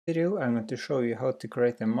Video, I'm going to show you how to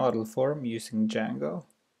create a model form using Django.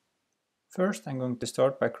 First, I'm going to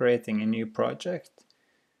start by creating a new project.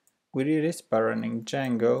 We do this by running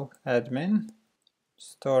Django admin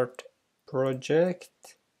start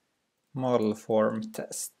project model form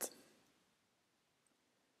test.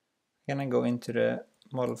 Then I go into the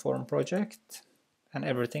model form project and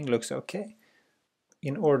everything looks okay.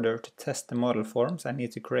 In order to test the model forms, I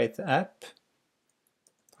need to create the app.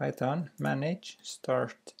 Python manage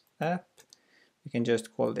start app. We can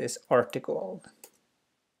just call this article.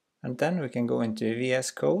 And then we can go into VS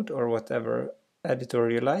Code or whatever editor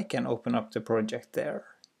you like and open up the project there.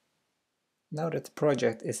 Now that the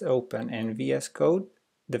project is open in VS Code,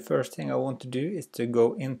 the first thing I want to do is to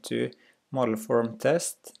go into model form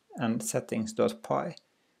test and settings.py. I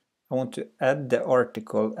want to add the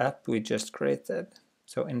article app we just created.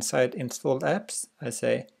 So inside installed apps, I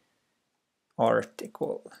say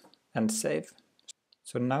article and save.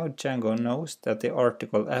 So now Django knows that the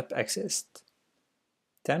article app exists.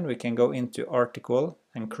 Then we can go into article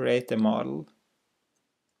and create a model.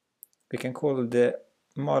 We can call the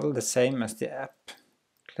model the same as the app.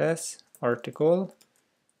 Class article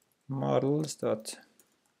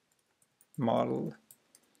models.model.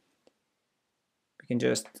 We can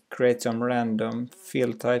just create some random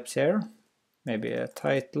field types here. Maybe a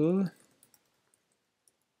title.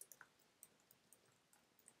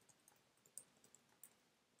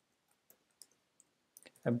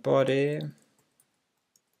 A body.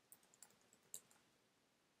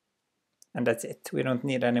 And that's it. We don't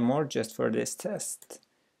need any more just for this test.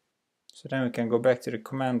 So then we can go back to the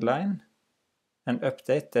command line and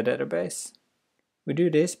update the database. We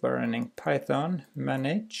do this by running Python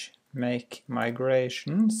manage make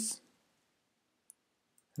migrations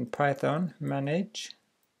and Python manage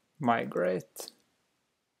migrate.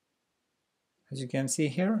 As you can see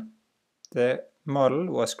here, the model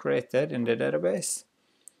was created in the database.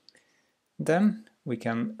 Then we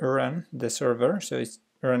can run the server, so it's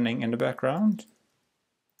running in the background.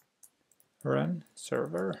 Run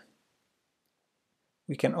server.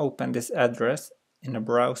 We can open this address in a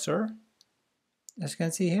browser. As you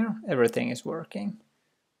can see here, everything is working.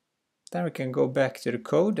 Then we can go back to the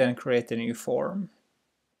code and create a new form.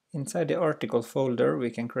 Inside the article folder, we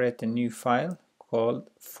can create a new file called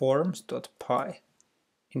forms.py.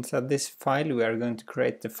 Inside this file, we are going to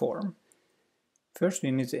create the form. First,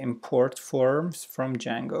 we need to import forms from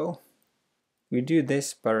Django. We do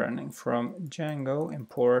this by running from Django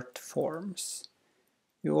import forms.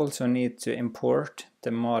 We also need to import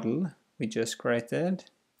the model we just created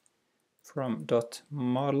from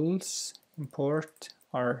 .models import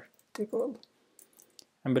article.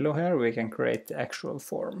 And below here we can create the actual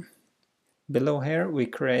form. Below here we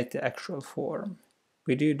create the actual form.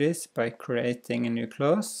 We do this by creating a new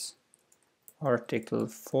class, article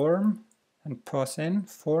form, and pass in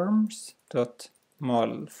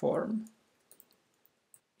forms.modelForm.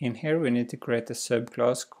 In here we need to create a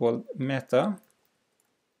subclass called meta.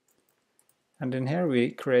 And in here we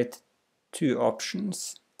create two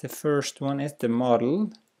options. The first one is the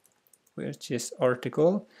model, which is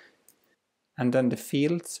article, and then the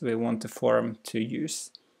fields we want the form to use.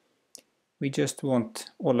 We just want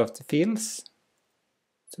all of the fields,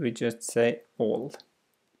 so we just say all.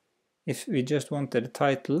 If we just wanted a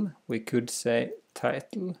title, we could say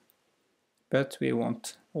title, but we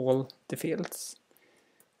want all the fields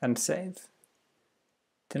and save.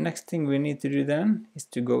 The next thing we need to do then is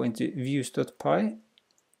to go into views.py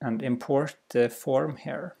and import the form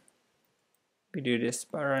here. We do this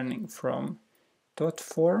by running from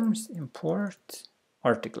 .forms import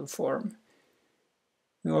article form.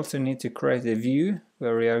 We also need to create a view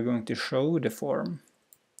where we are going to show the form.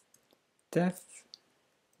 Def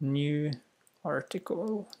new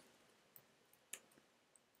article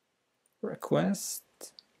request.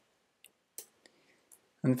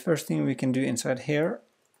 And the first thing we can do inside here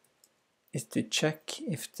is to check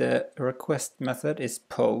if the request method is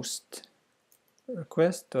post.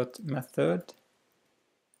 Request.method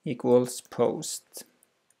equals post.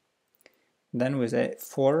 Then we say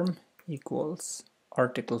form equals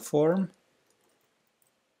article form,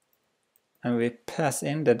 and we pass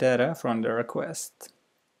in the data from the request.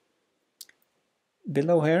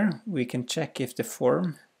 Below here we can check if the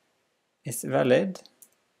form is valid.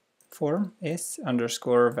 Form is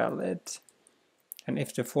underscore valid. And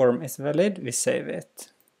if the form is valid, we save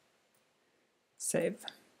it. Save.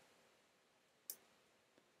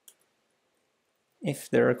 If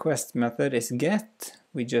the request method is get,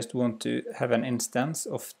 we just want to have an instance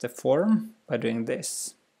of the form by doing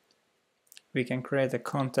this. We can create a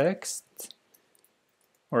context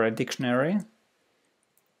or a dictionary.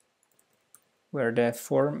 where the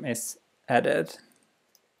form is added.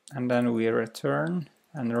 And then we return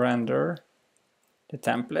and render the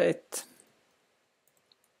template.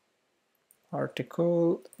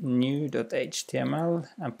 Article new.html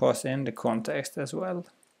and pass in the context as well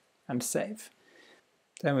and save.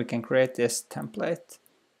 Then we can create this template.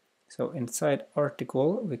 So inside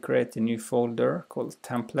article we create a new folder called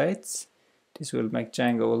templates. This will make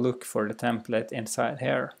Django look for the template inside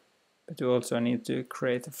here. But we also need to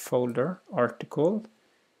create a folder article,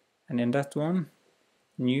 and in that one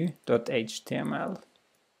new.html.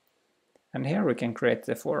 And here we can create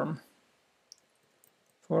the form.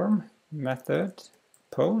 Form method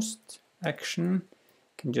post action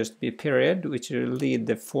can just be period, which will lead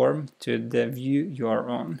the form to the view you are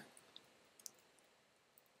on.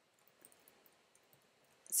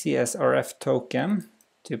 CSRF token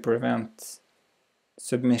to prevent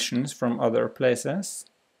submissions from other places.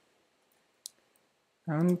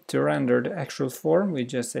 And to render the actual form we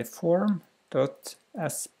just say form.sp,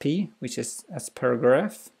 which is as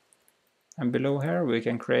paragraph, and below here we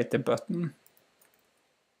can create a button.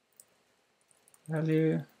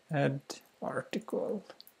 Value add article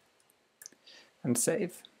and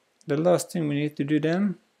save. The last thing we need to do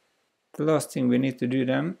then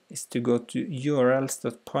is to go to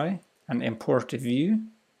urls.py and import a view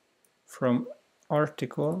from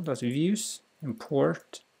article.views,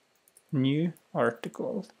 import new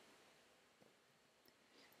article.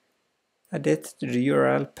 Add it to the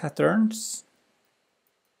URL patterns,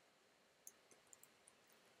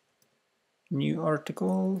 new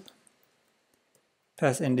article,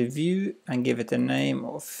 pass in the view and give it a name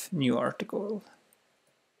of new article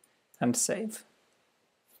and save.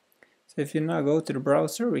 So if you now go to the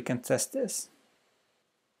browser we can test this.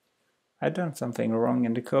 I've done something wrong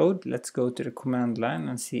in the code. Let's go to the command line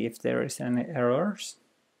and see if there is any errors.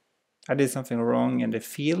 I did something wrong in the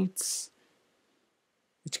fields,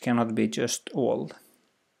 which cannot be just all.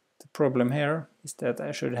 The problem here is that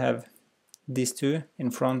I should have these two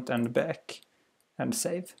in front and back and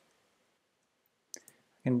save. I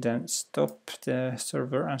can then stop the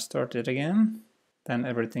server and start it again. Then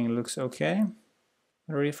everything looks okay.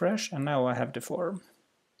 Refresh, and now I have the form.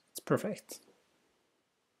 It's perfect.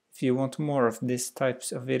 If you want more of these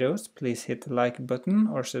types of videos, please hit the like button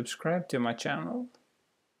or subscribe to my channel.